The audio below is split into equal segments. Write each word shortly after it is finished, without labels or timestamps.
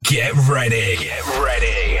Get ready. Get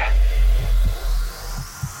ready.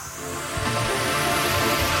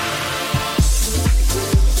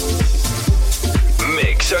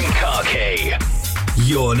 Mix and Kaki.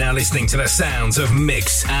 You're now listening to the sounds of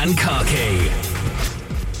Mix and Kaki.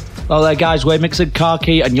 Hello there guys, we're Mix and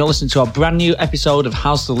Kaki and you're listening to a brand new episode of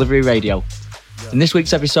House Delivery Radio. In this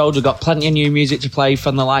week's episode we've got plenty of new music to play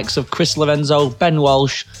from the likes of Chris Lorenzo, Ben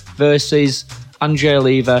Walsh, Versus, Andrea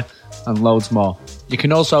Lever and loads more. You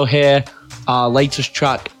can also hear our latest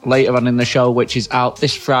track later on in the show, which is out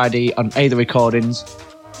this Friday on Aether Recordings.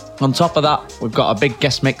 On top of that, we've got a big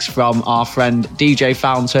guest mix from our friend DJ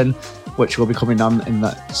Fountain, which will be coming on in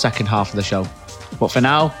the second half of the show. But for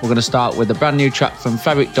now, we're going to start with a brand new track from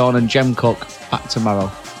Ferric Dawn and Jem Cook, Back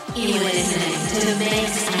Tomorrow. You're listening to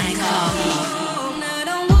Mix and Kaki.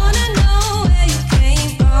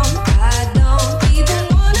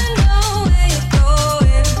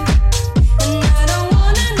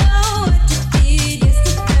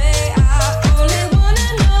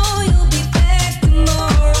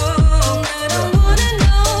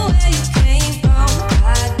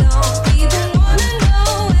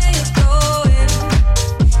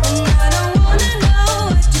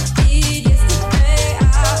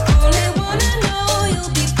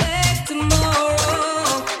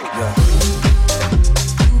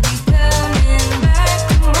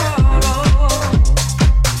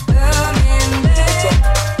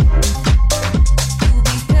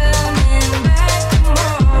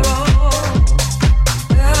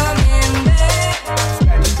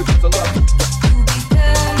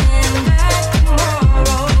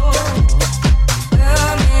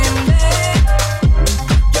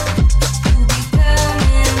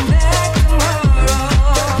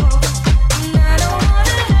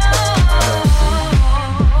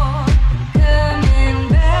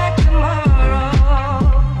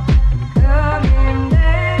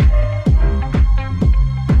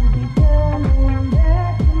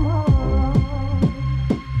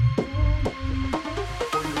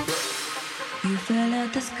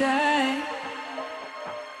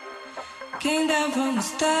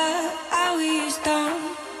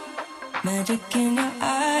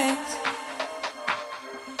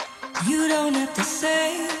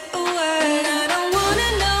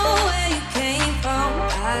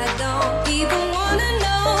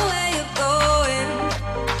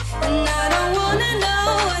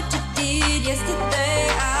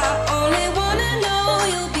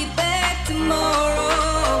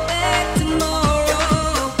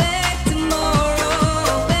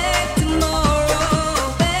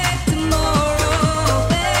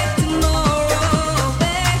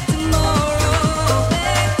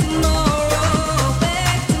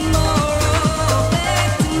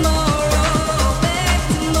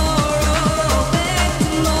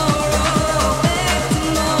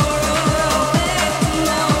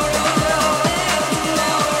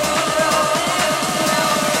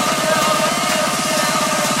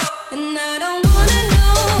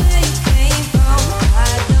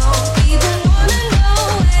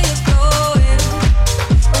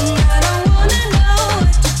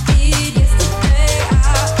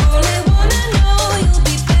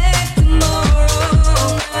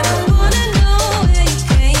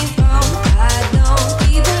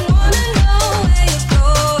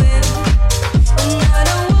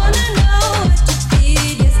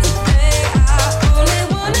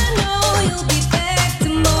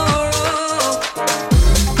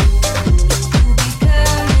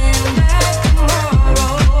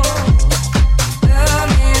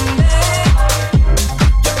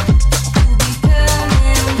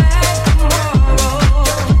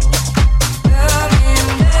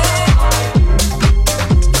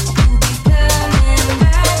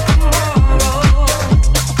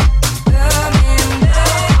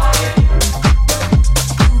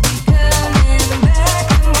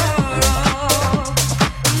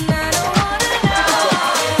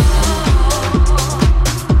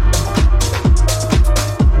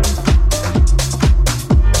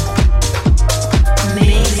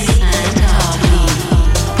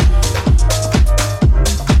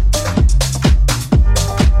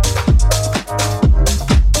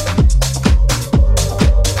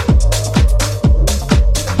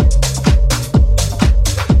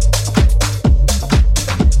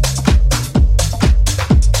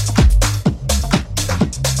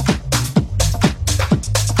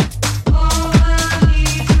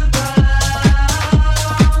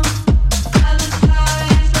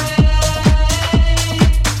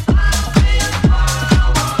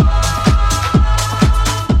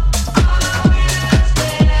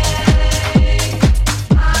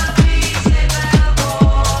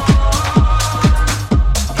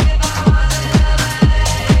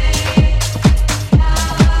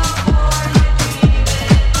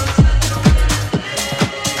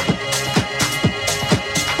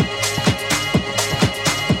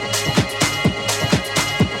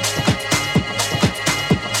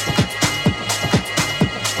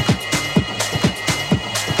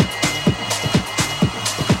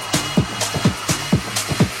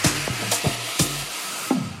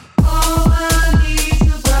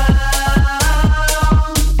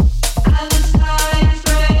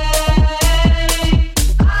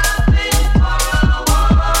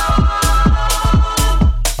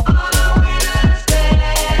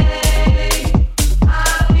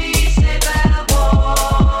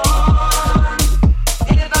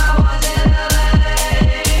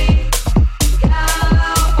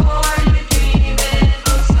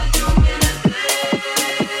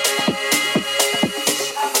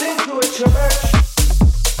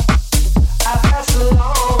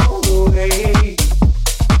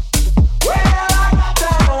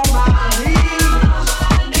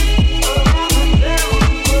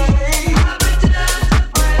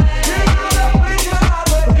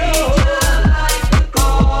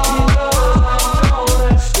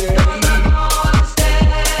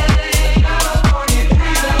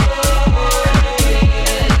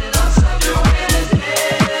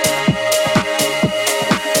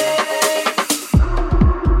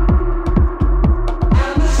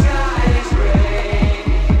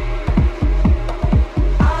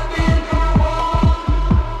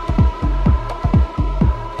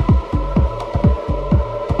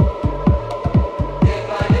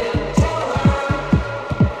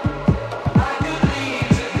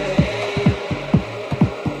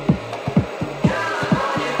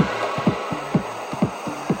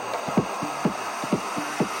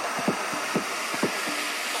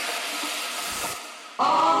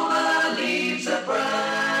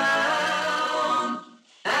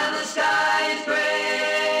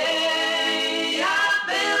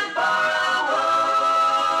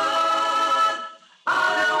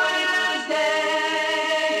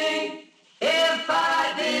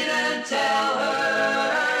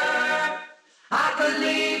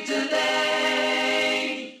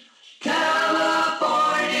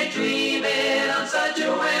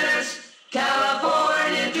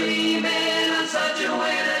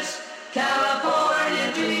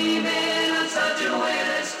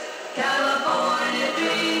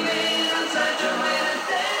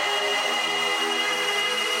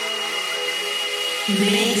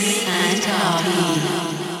 Mix and Coffee.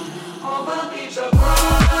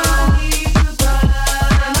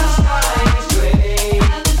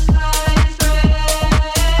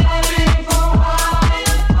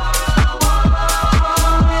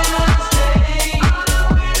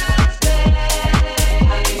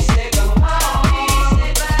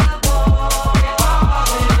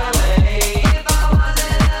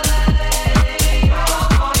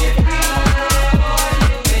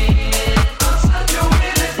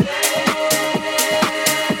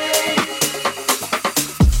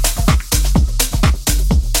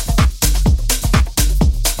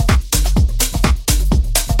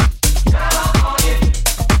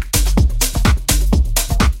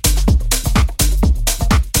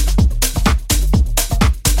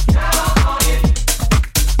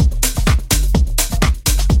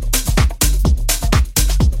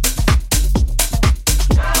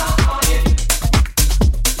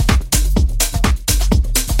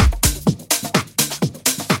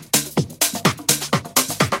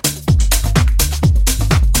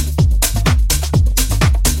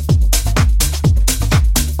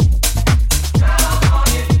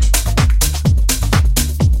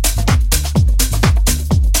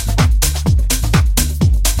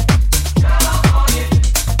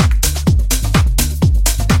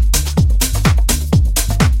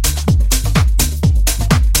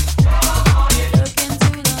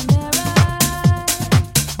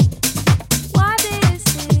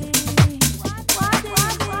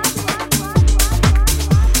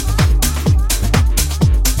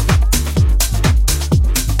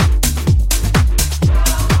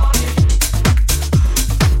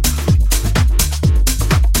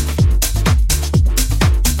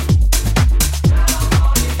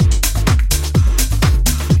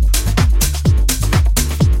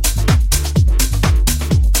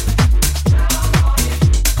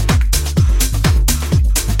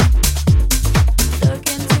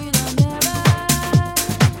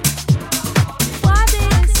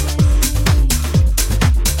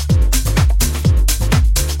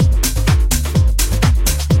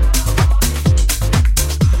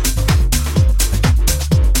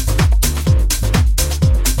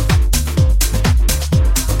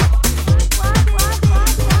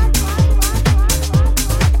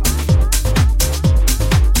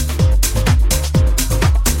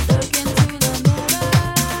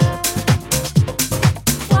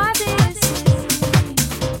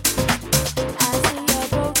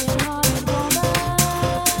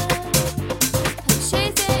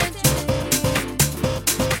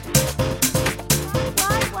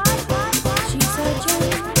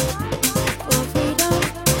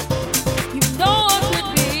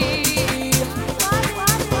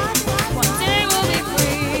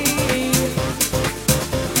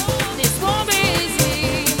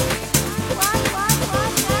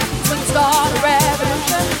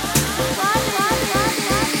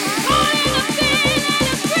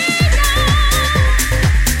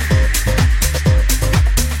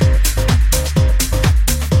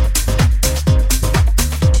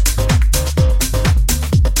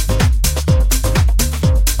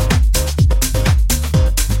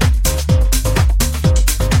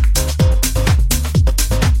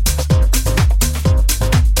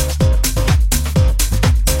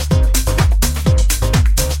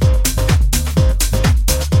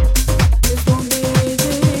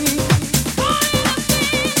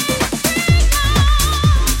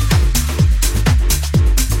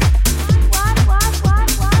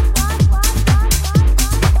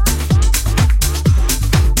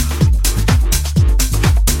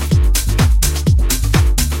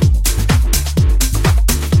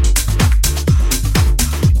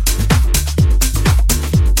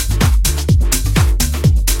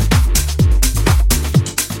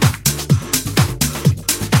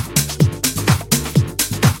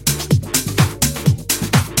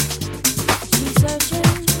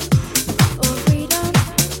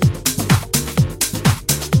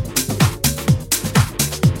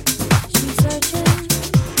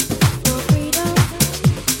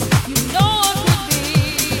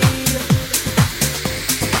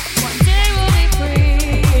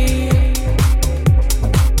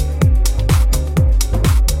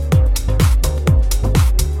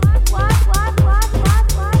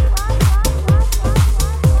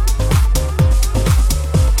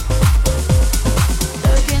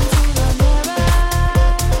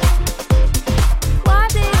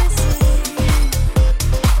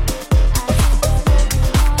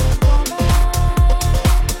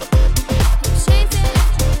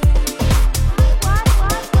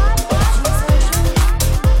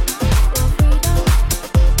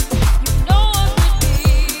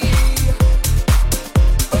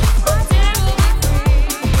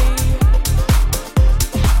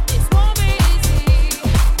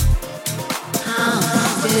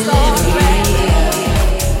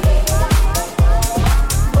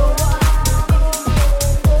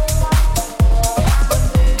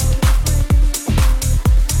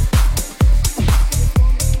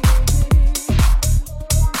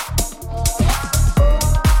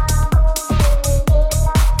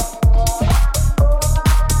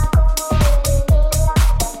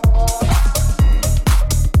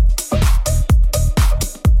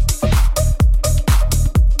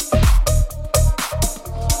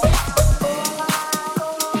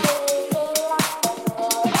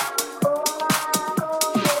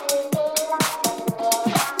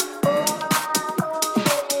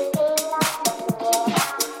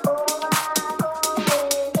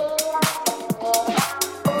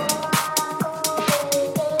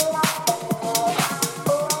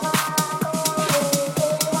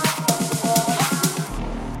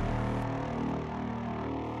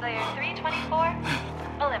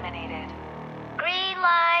 324, eliminated. Green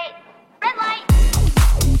light, red light.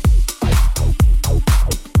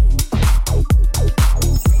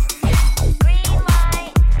 Green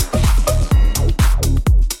light.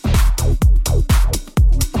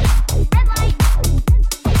 Red light.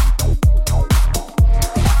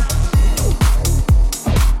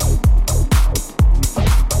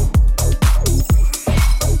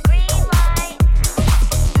 Green light.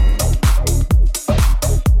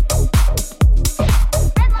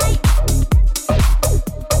 Red light.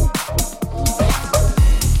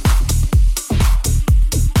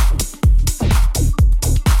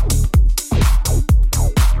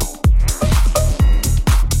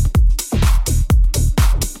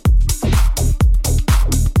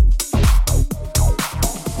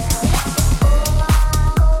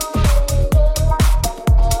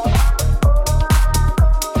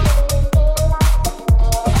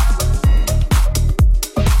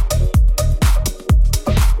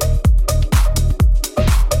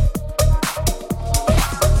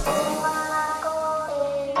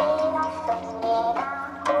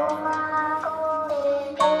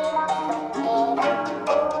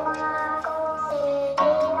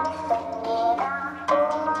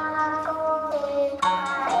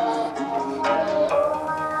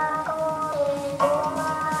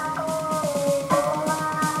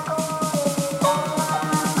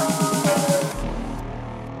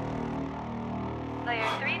 Player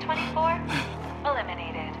 324,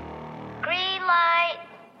 eliminated. Green light,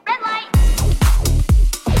 red light.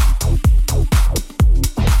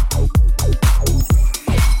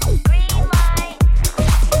 Green light.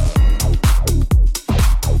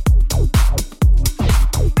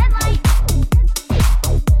 Red light.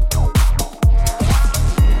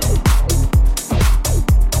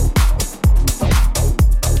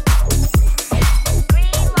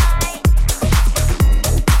 Green light.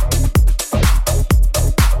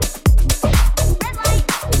 Red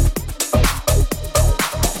light.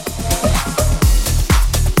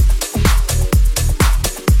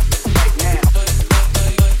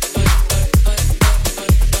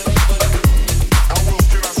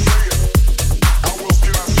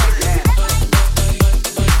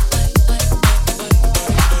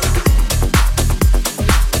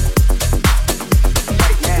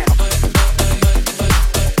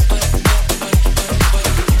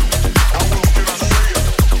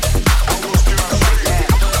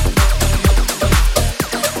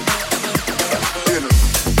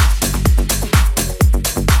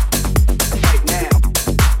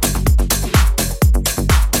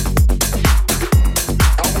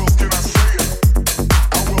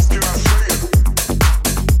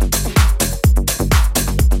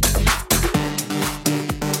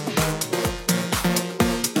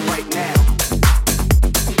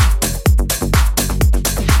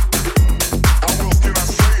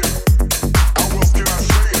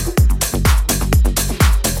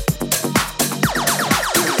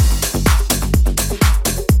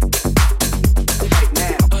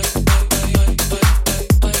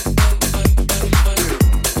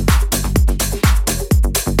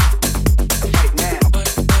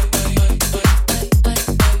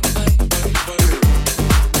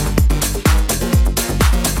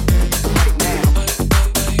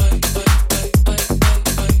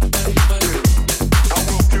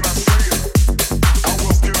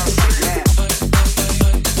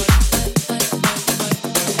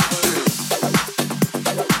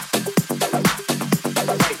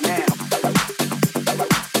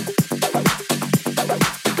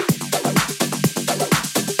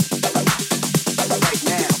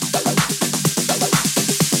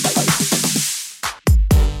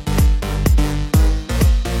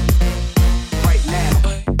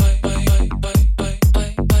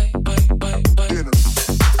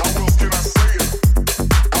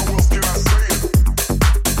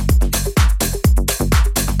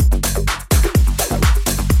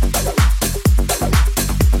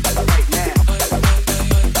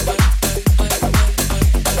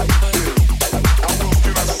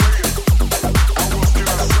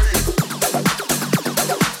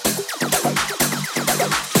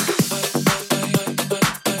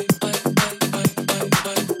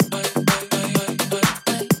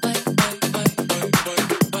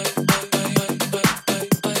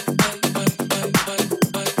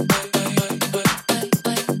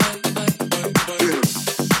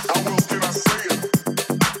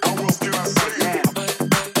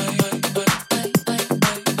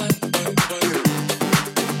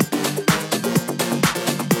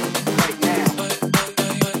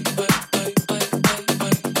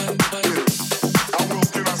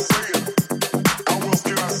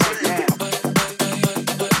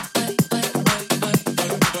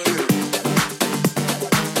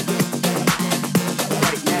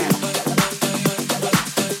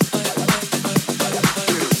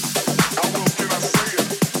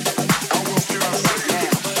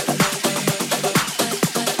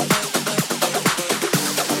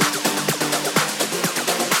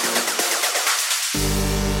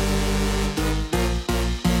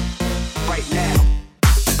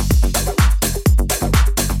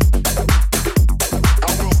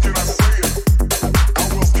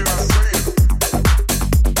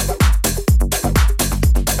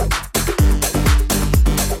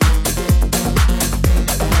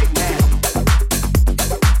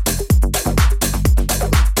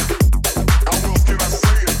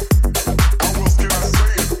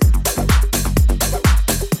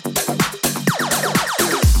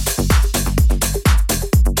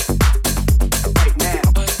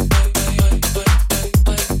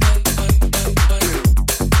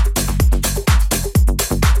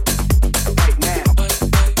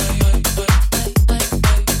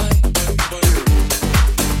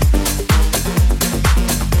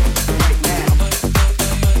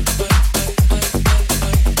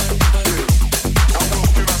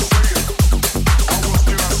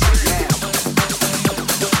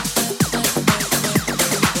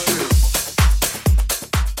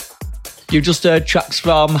 You just heard tracks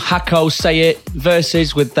from Hako Say It,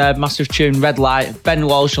 Versus with their massive tune Red Light, Ben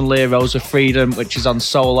Walsh and Leah Rose of Freedom, which is on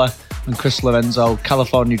Solar, and Chris Lorenzo,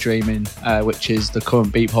 California Dreaming, which is the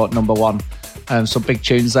current Beatport #1. Some big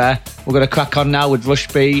tunes there. We're going to crack on now with Rush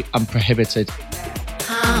B and Prohibited.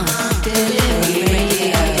 House Delivery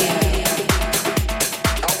Radio.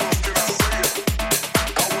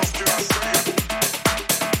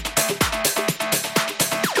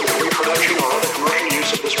 Reproduction or other commercial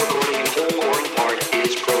use of this recording in whole or in part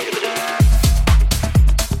is prohibited.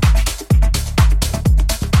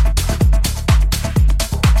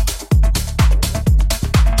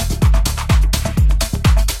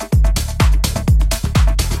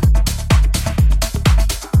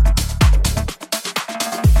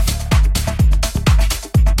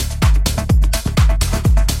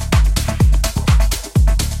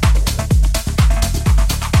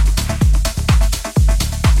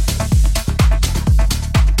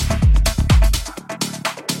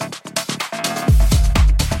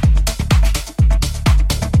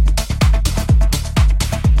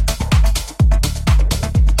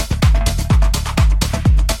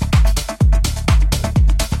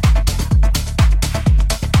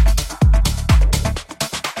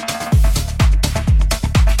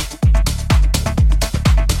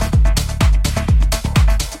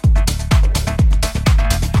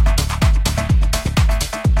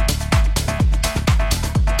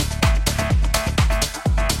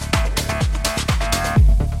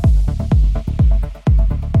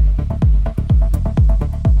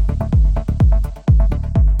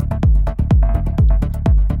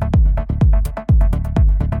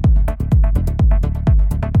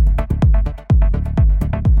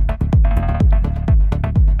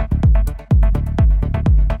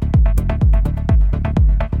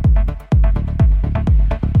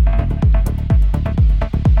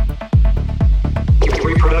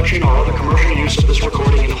 Reproduction or other commercial use of this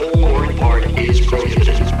recording in whole or in part is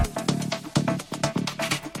prohibited.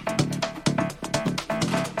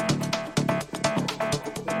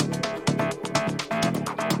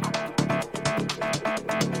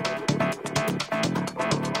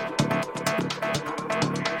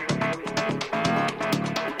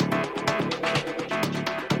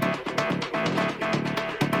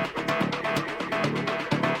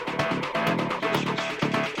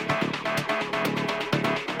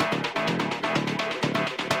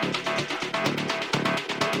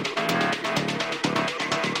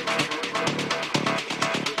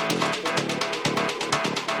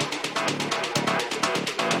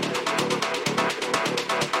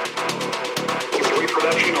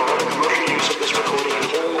 Reproduction or other commercial use of this recording in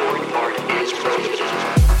whole or in part is prohibited.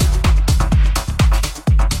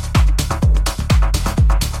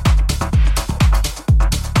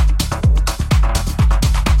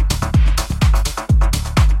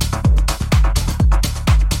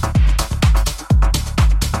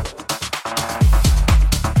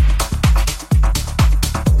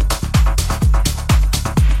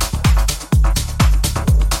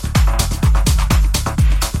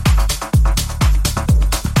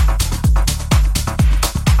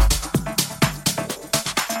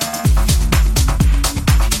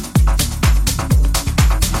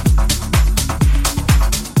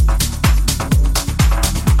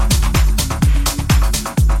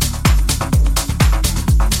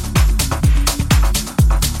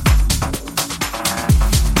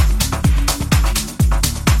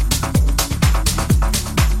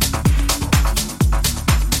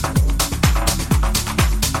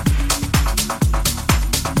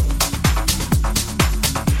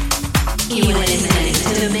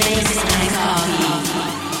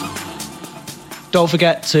 Don't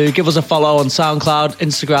forget to give us a follow on SoundCloud,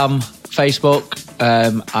 Instagram, Facebook,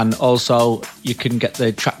 and also you can get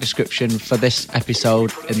the track description for this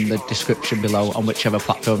episode in the description below on whichever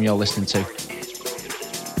platform you're listening to.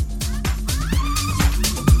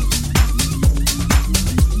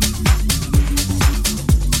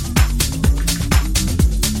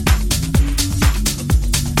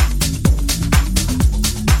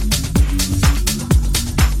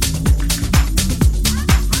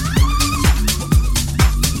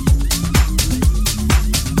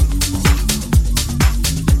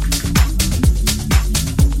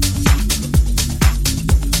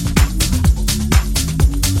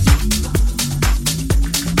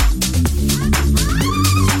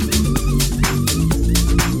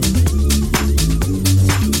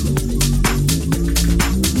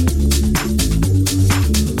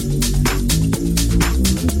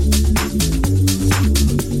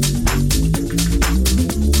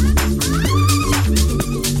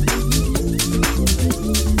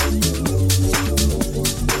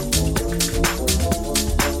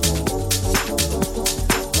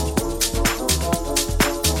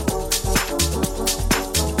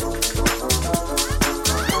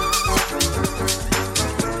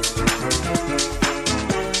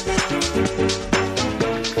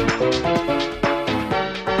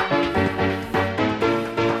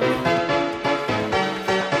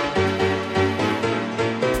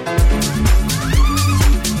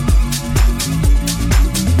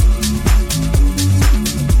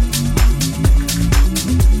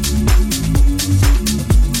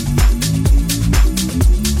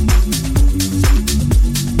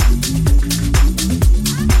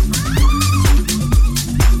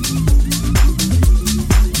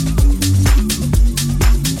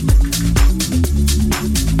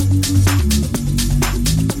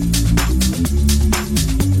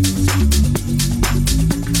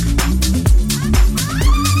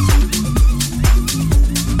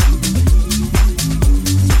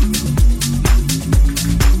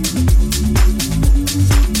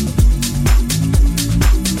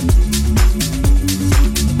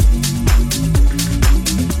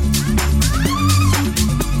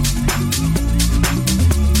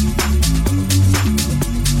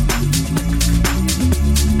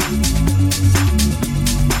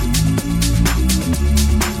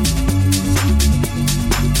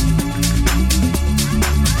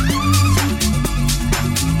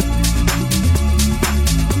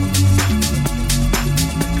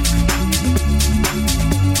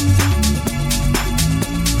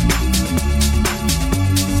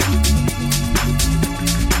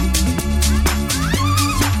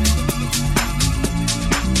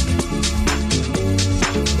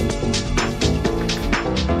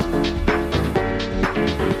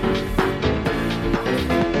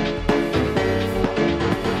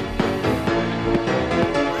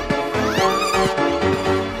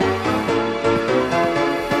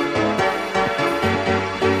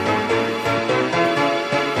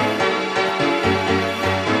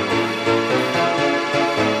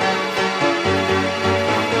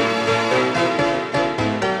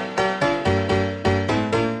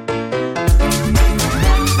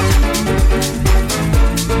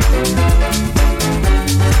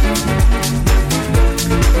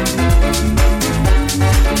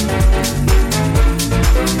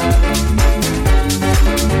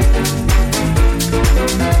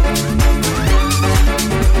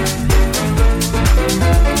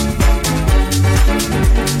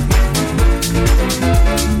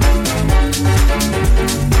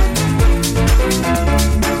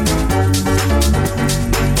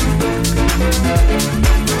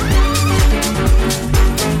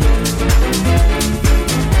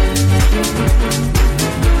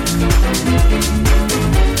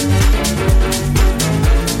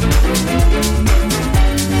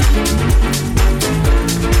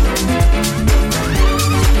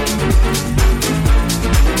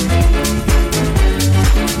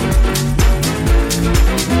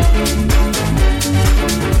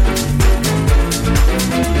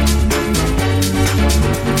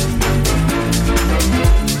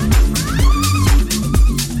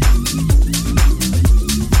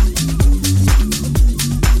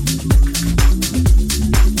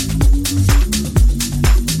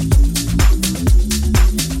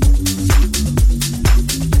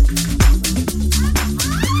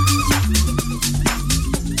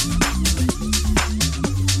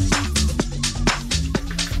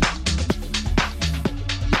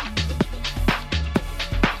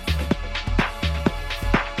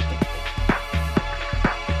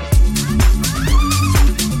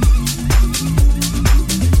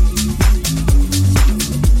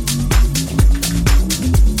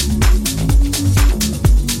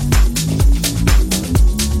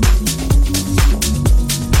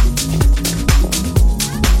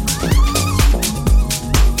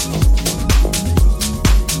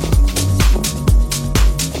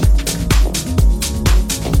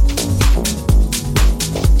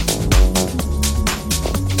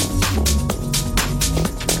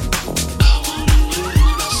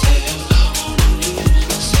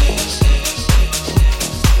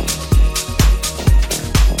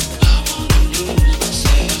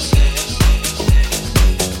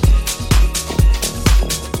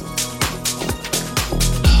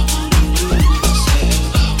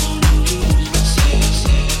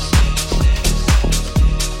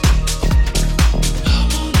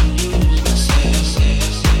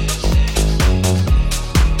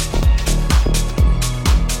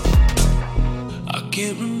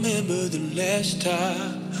 first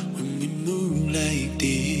time when we move like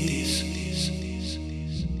this.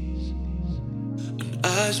 And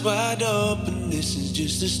eyes wide open, this is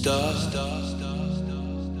just the start.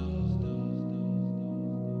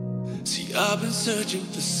 See, I've been searching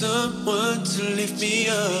for someone to lift me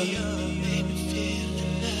up, make me feel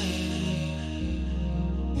alive.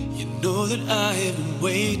 You know that I have been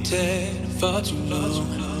waiting far too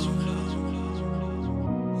long.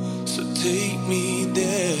 So take me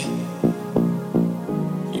there.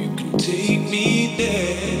 You can take me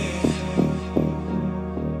there.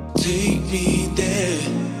 Take me there.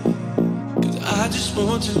 'Cause I just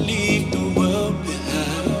want to leave the world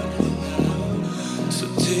behind. So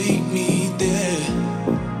take me there.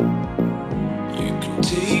 You can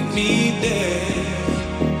take me there.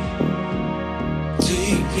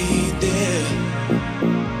 Take me there.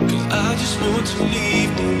 'Cause I just want to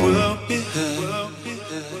leave the world behind.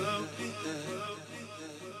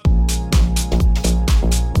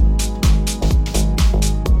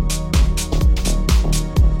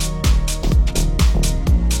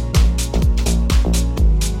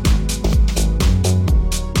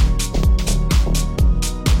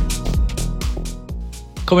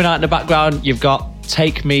 Coming out in the background, you've got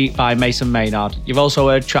Take Me by Mason Maynard. You've also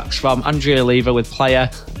heard tracks from Andrea Lever with Player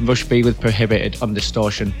and Rush B with Prohibited on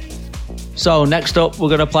Distortion. So next up, we're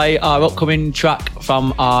going to play our upcoming track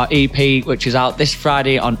from our EP, which is out this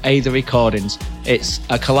Friday on Aether Recordings. It's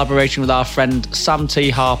a collaboration with our friend Sam T.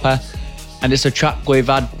 Harper, and it's a track we've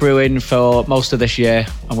had brewing for most of this year,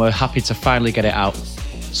 and we're happy to finally get it out.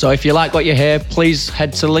 So if you like what you hear, please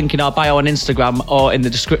head to the link in our bio on Instagram or in the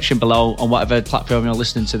description below on whatever platform you're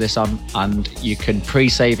listening to this on, and you can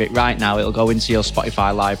pre-save it right now. It'll go into your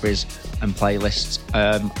Spotify libraries and playlists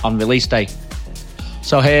on release day.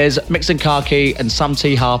 So here's Mixon Karki and Sam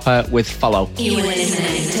T. Harper with Follow. You are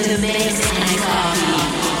listening to the Mix and Coffee.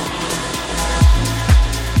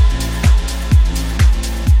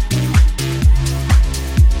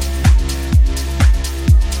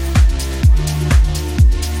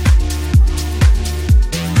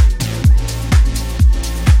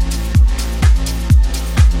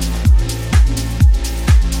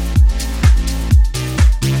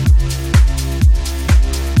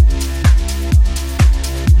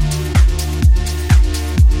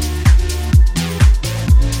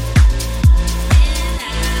 In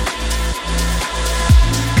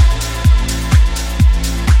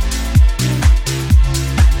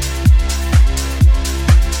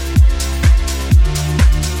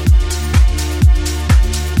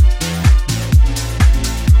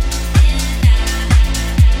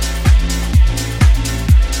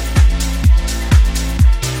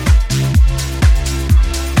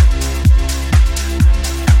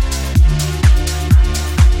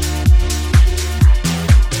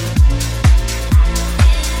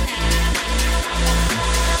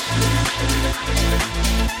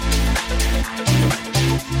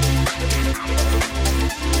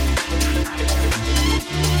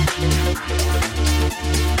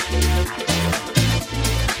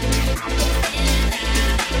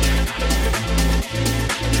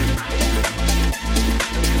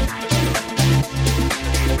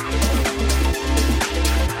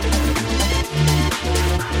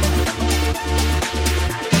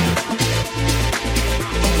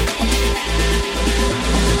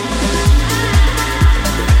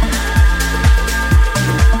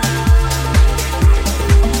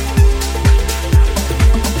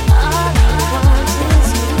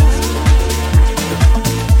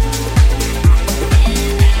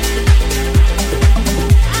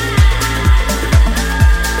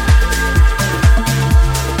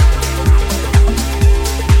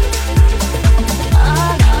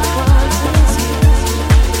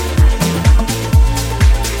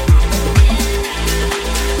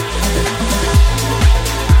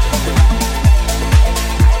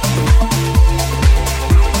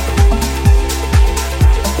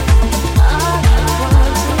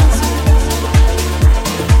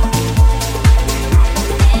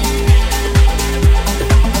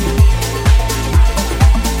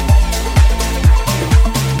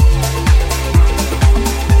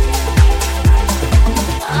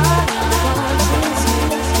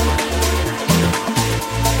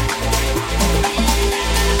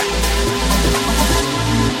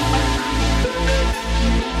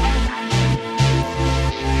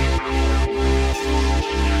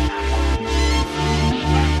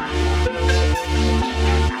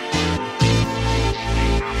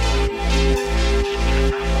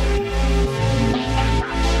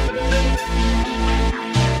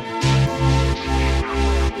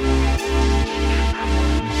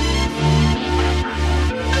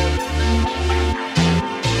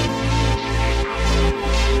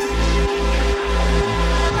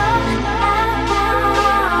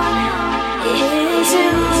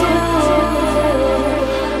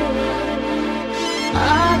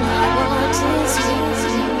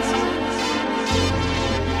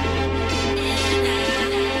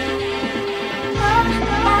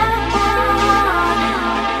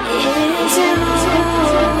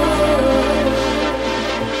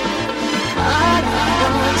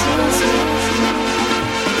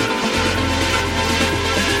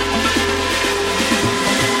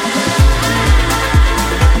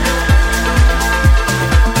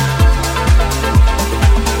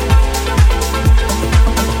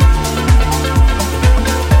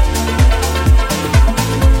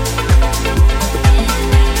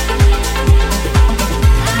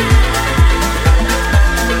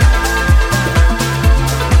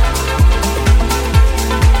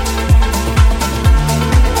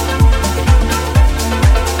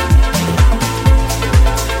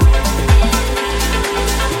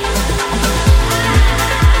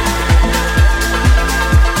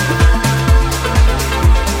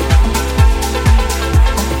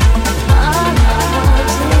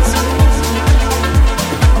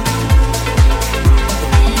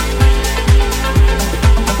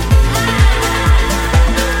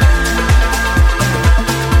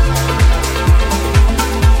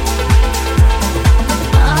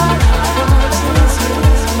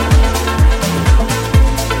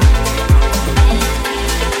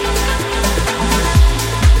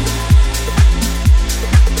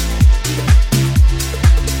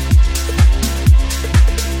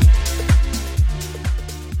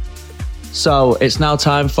So it's now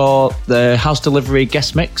time for the House Delivery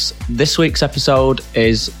guest mix. This week's episode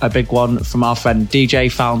is a big one from our friend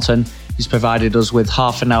DJ Fountain. He's provided us with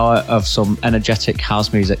half an hour of some energetic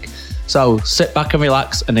house music. So sit back and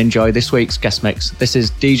relax and enjoy this week's guest mix. This is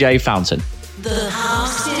DJ Fountain. The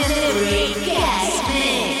House Delivery Guest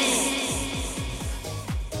Mix.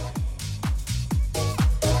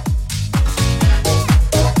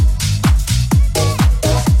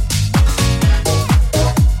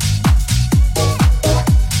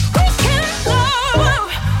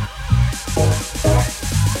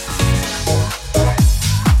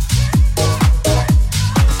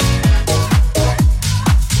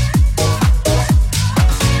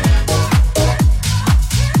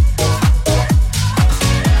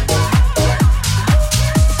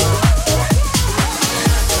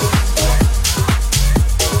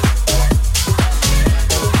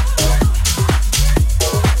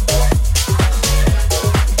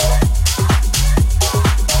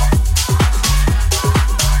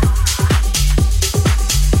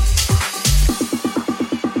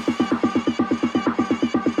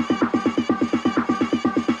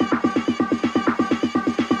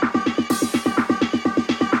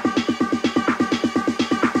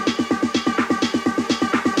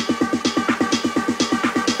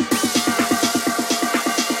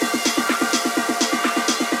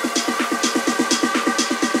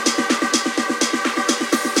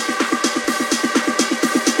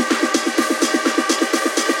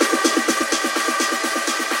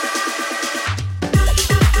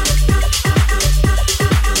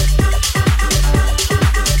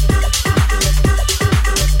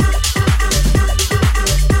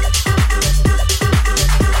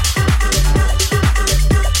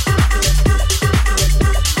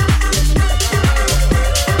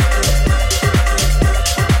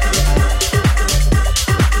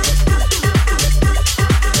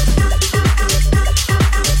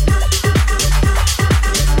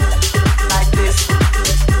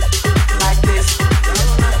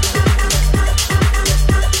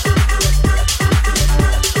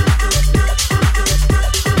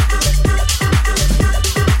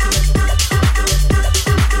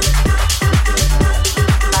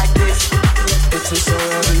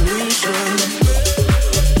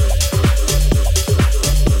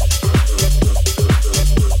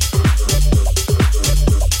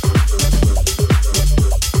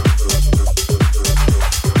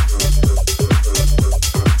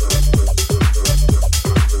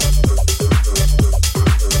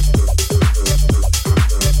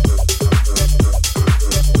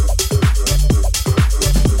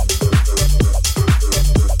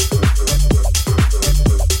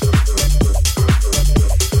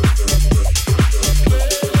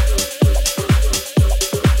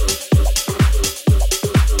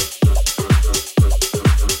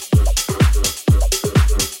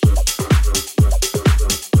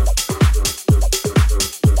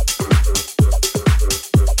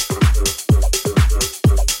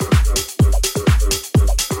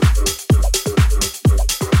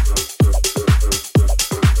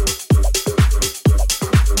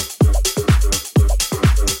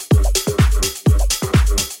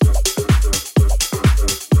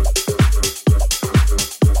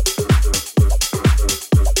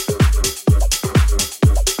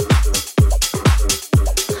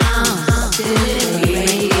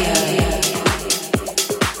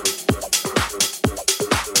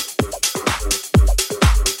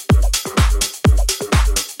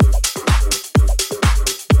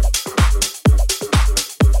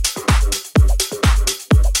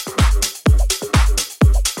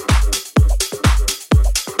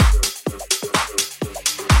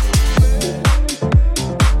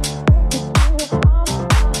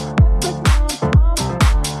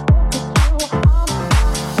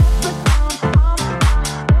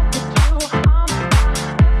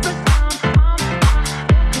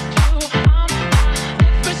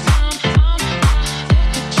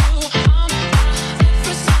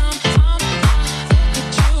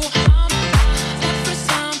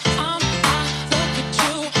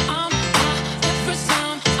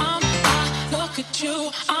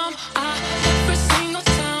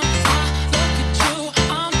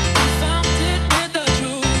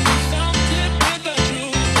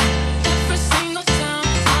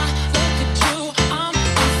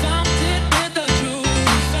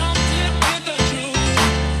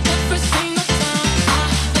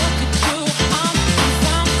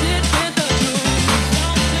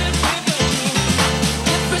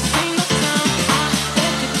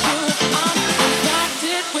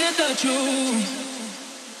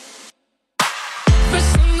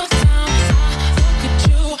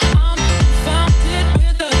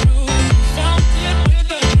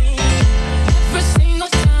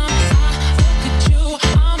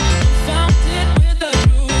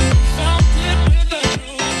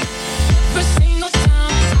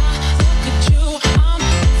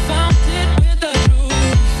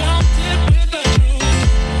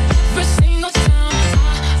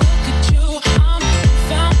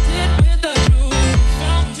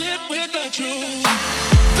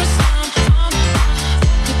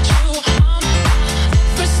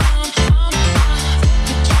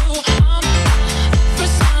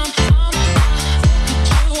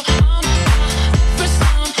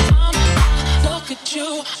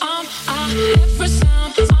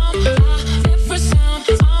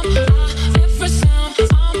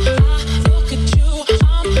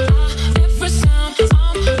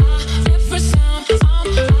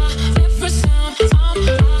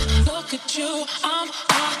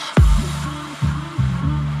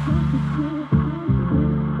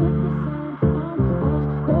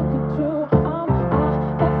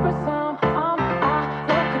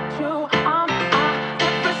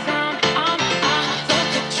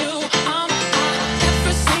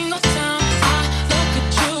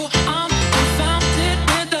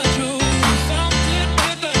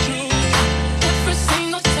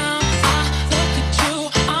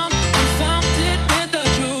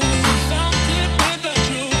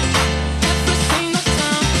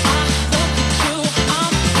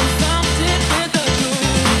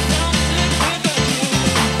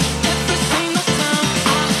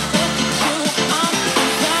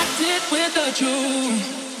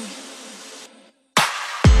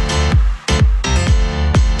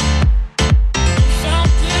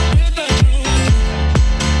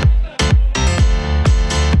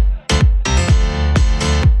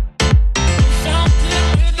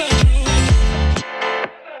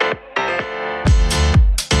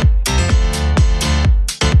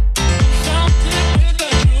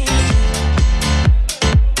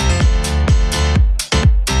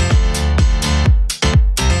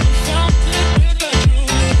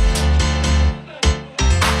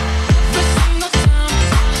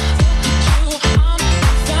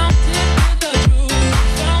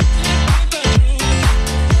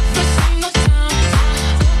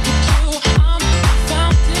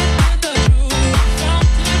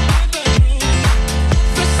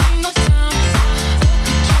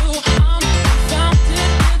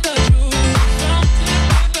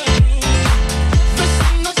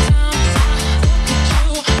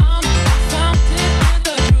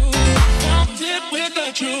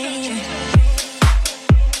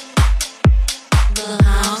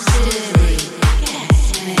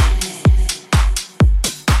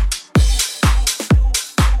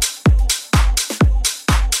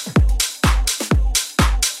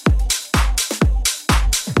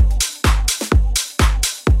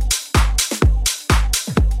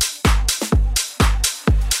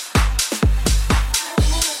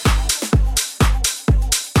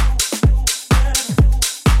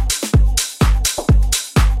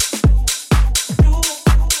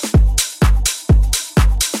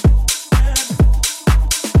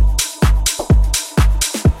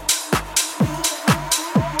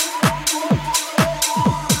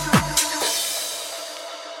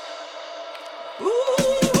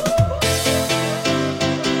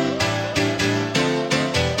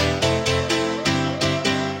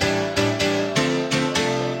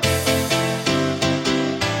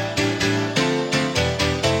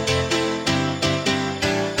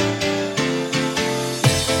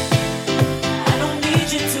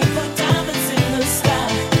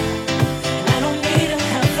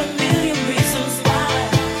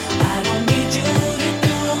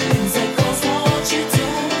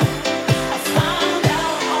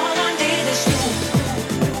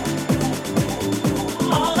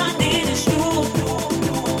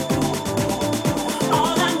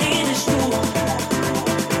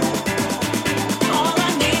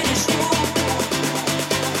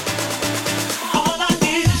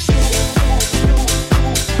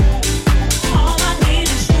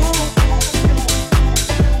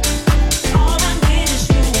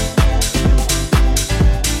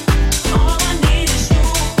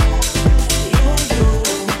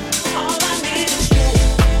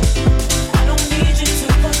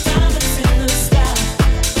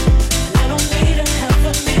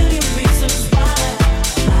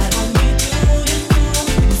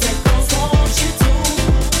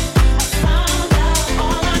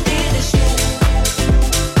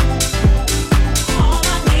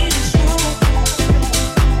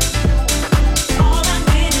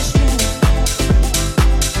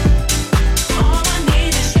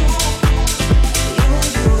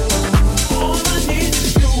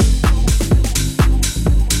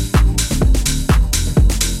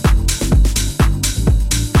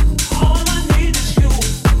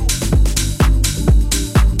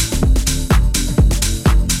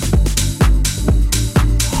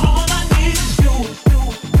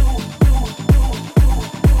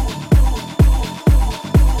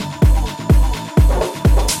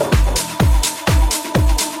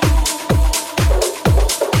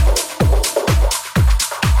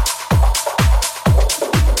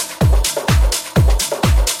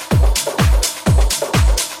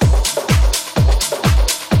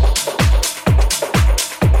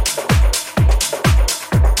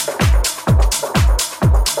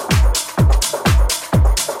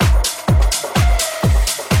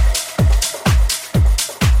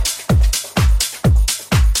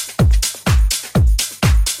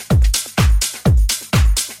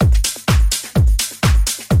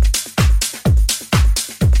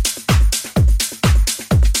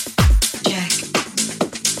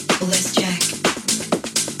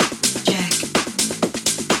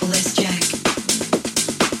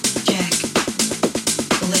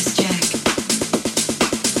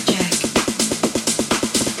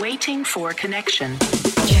 Waiting for connection.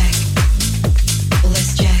 Check.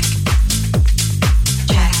 Let's check.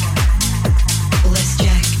 Check. Let's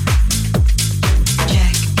check.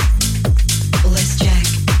 Check. Let's check.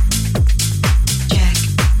 Check.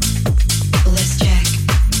 Let's check.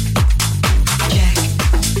 Check.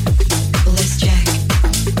 Let's check.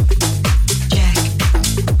 Check.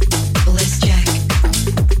 Let's check.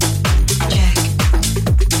 Check.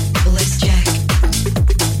 Let's check.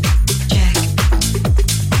 Check.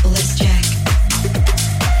 Let's check.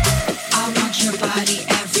 I want your body,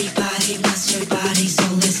 everybody wants your body, so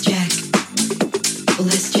let's check.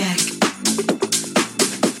 Let's check.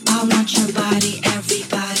 I want your body,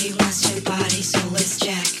 everybody wants your body, so let's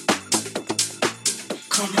check.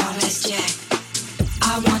 Come on, let's check.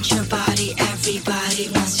 I want your body, everybody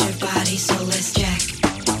wants your body, so let's check.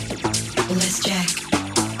 Let's check.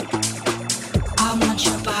 I want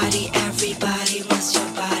your body, everybody wants your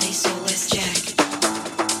body, so let's check.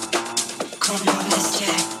 Come on, let's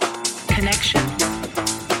check. Connection.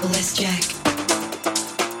 Let's check.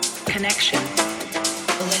 Connection.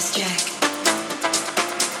 Let's check.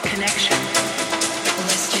 Connection.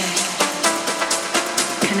 Let's check.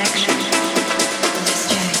 Connection. Let's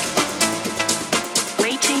check.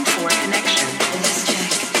 Waiting for connection. Let's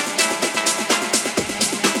check.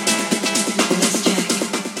 Let's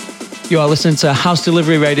check. You are listening to House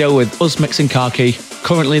Delivery Radio with us mixing Khaki.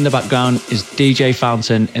 Currently in the background is DJ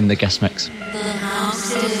Fountain in the guest mix. The House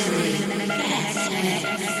Delivery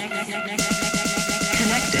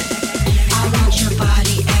Connected. I want your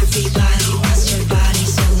body, everybody wants your body,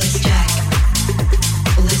 so let's check.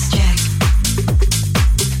 Let's check.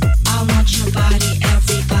 I want your body,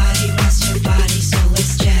 everybody wants your body, so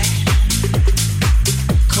let's check.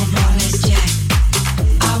 Come on, let's check.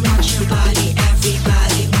 I want your body,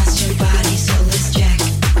 everybody wants your body, so let's check.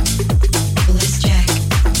 Let's check.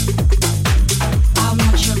 I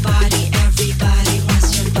want your body, everybody wants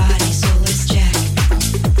your body, so let's check.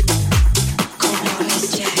 Come on,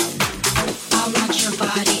 let's check. I want your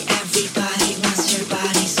body, everybody wants your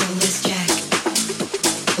body, so let's check.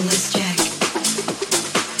 Let's check.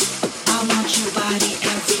 I want your body,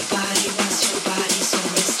 everybody wants your body, so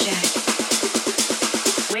let's check.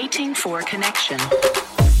 Waiting for connection.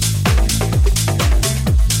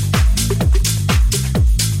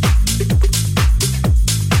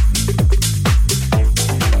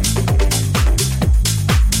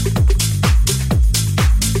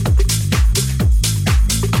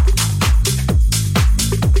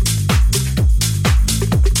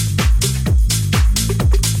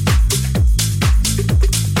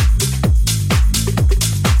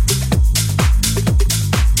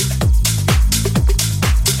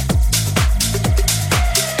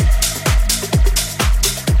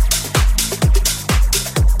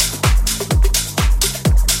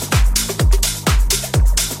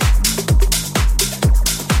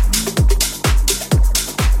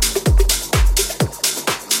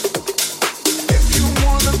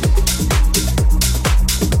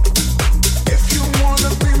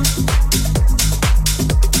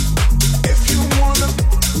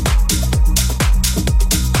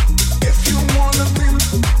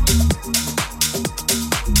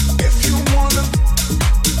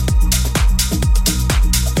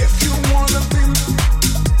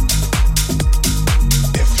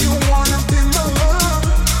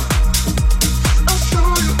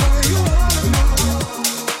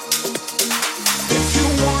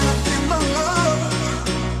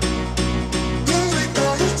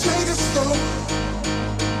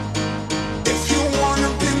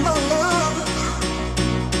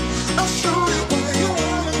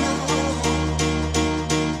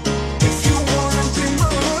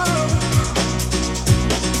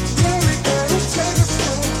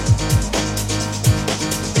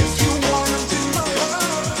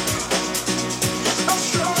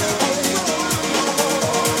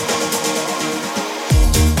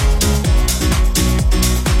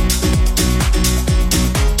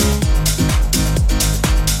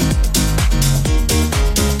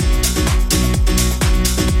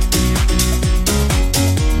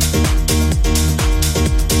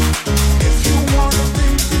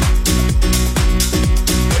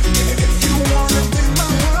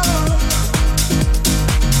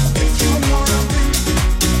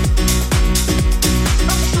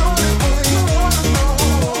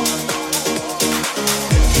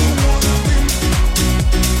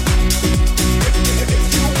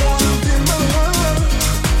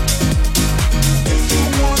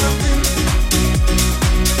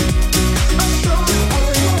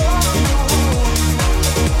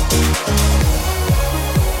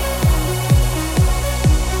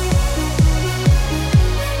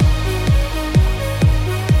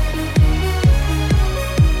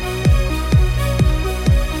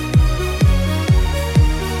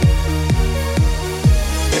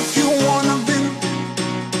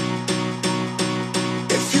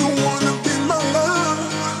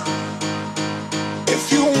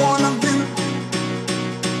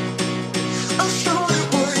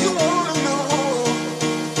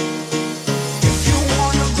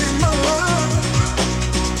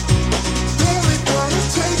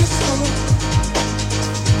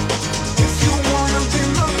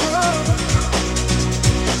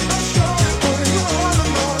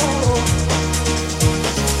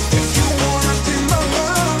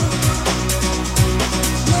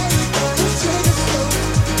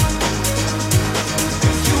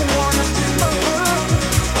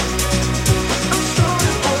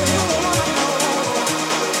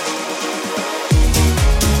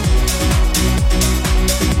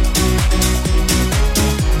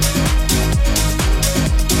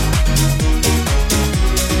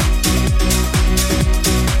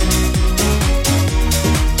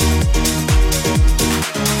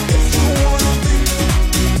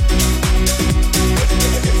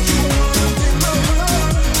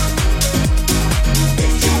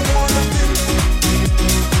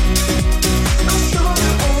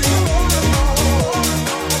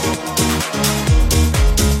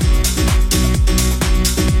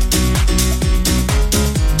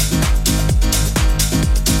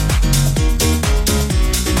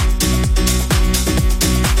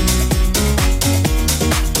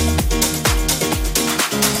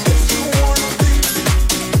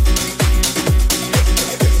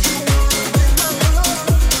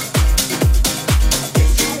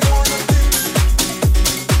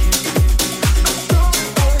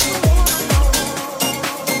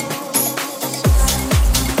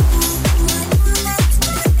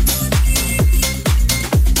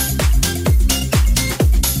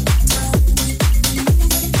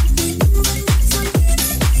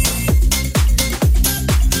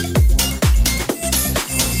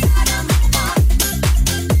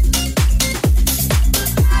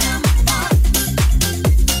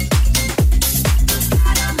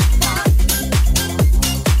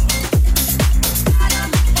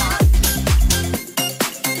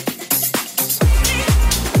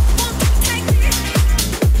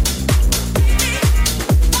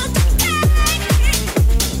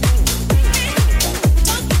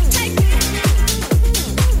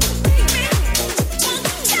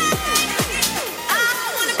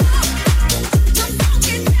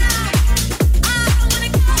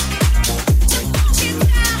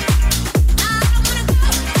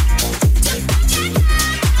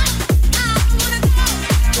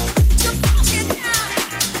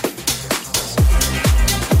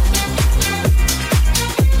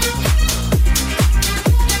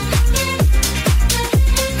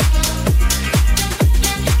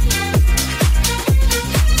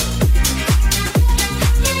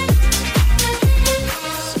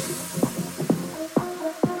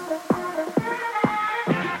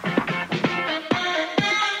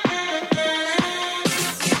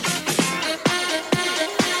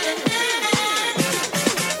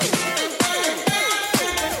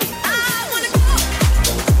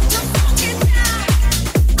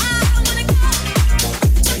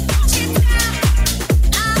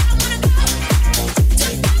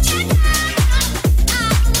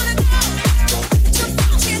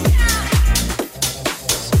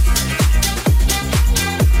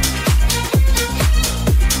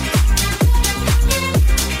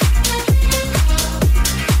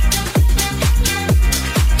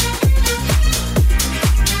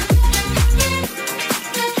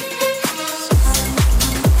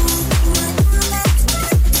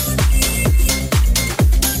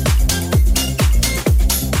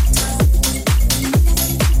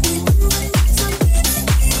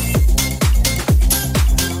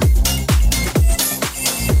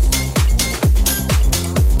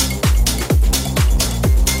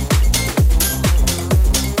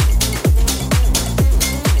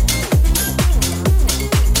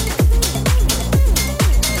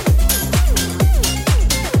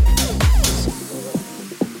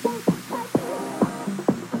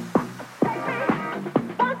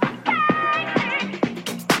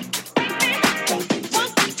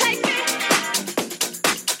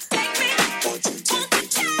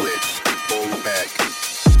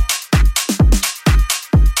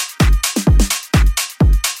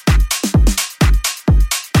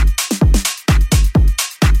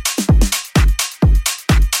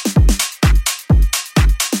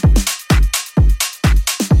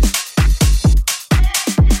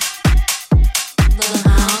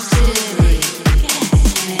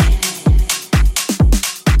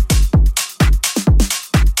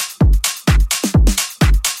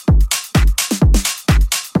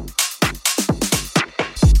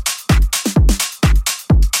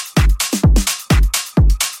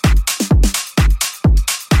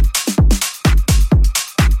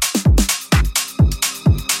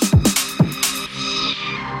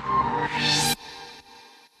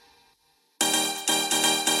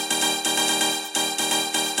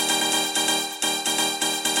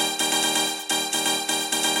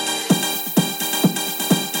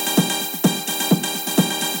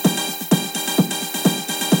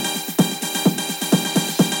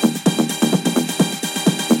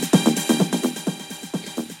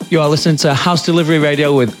 You are listening to House Delivery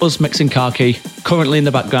Radio with us mixing Khaki. Currently in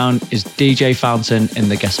the background is DJ Fountain in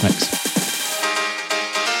the guest mix.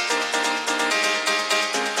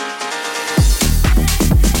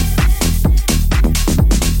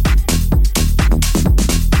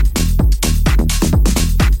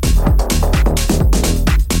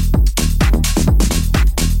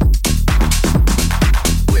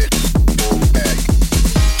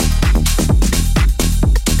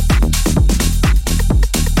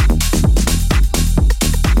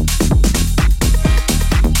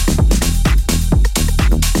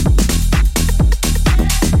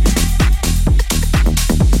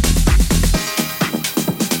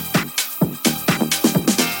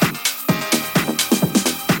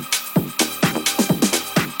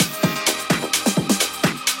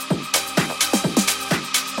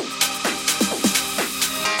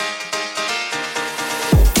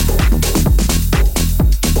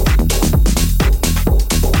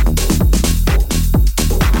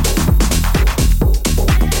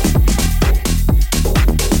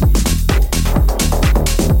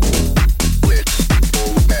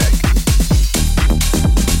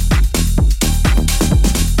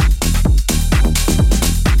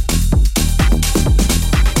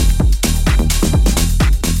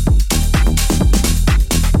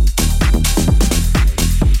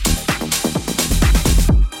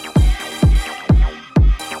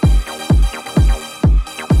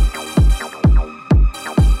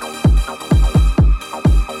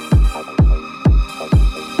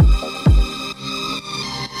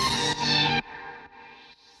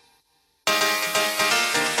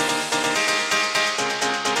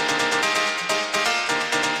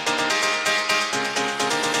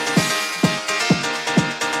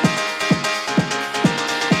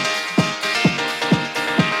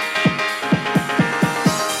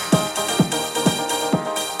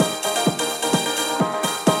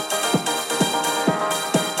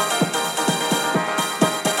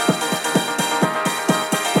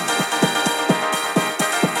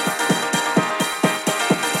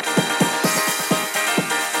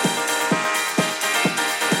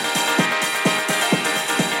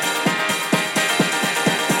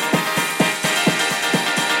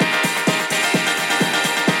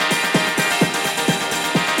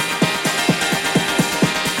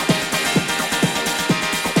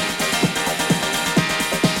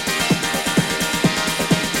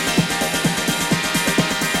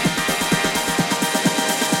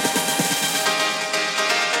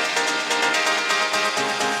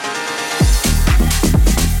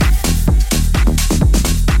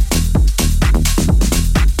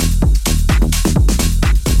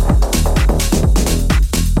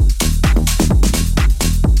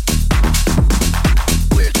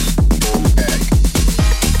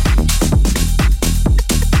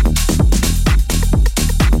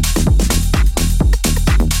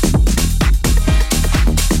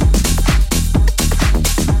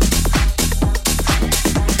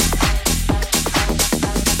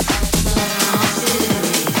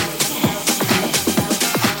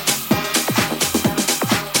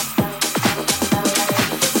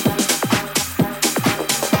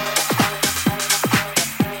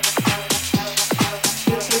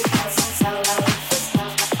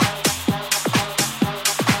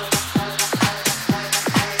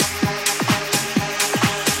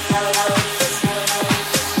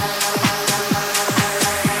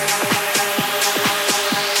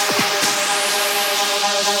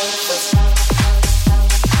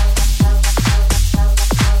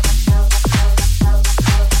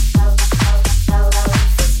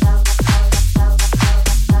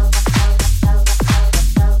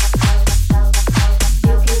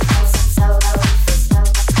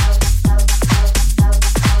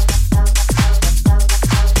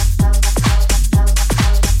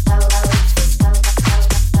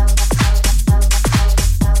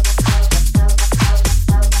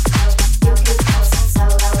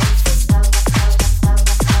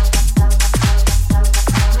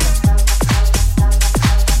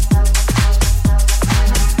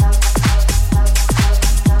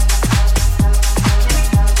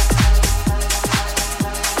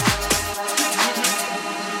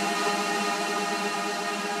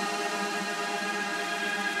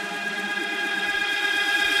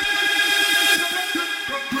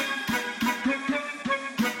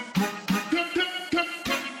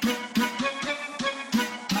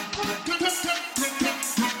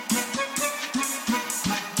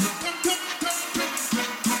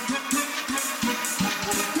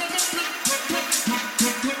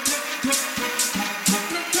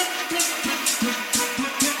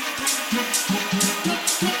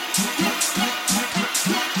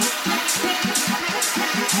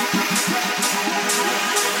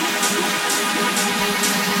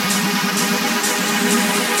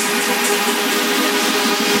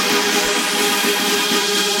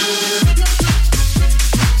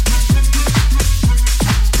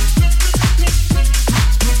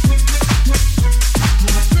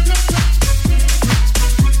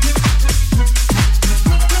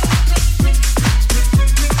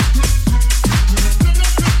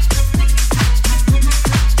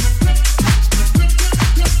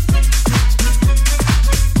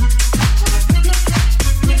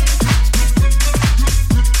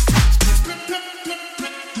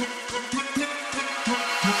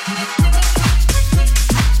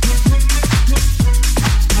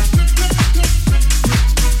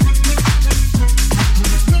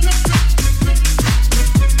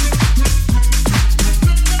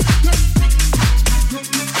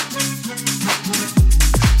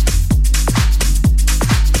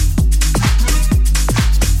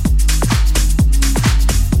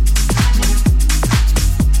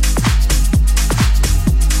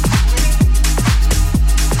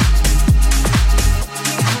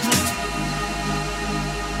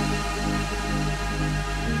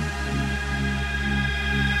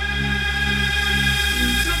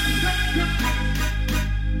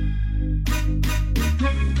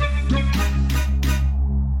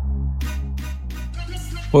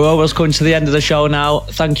 We're almost coming to the end of the show now.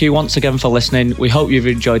 Thank you once again for listening. We hope you've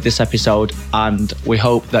enjoyed this episode, and we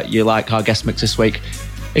hope that you like our guest mix this week.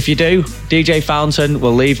 If you do, DJ Fountain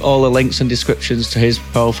will leave all the links and descriptions to his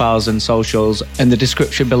profiles and socials in the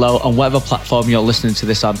description below on whatever platform you're listening to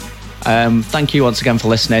this on. Thank you once again for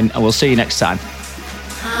listening, and we'll see you next time.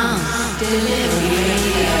 House Delivery.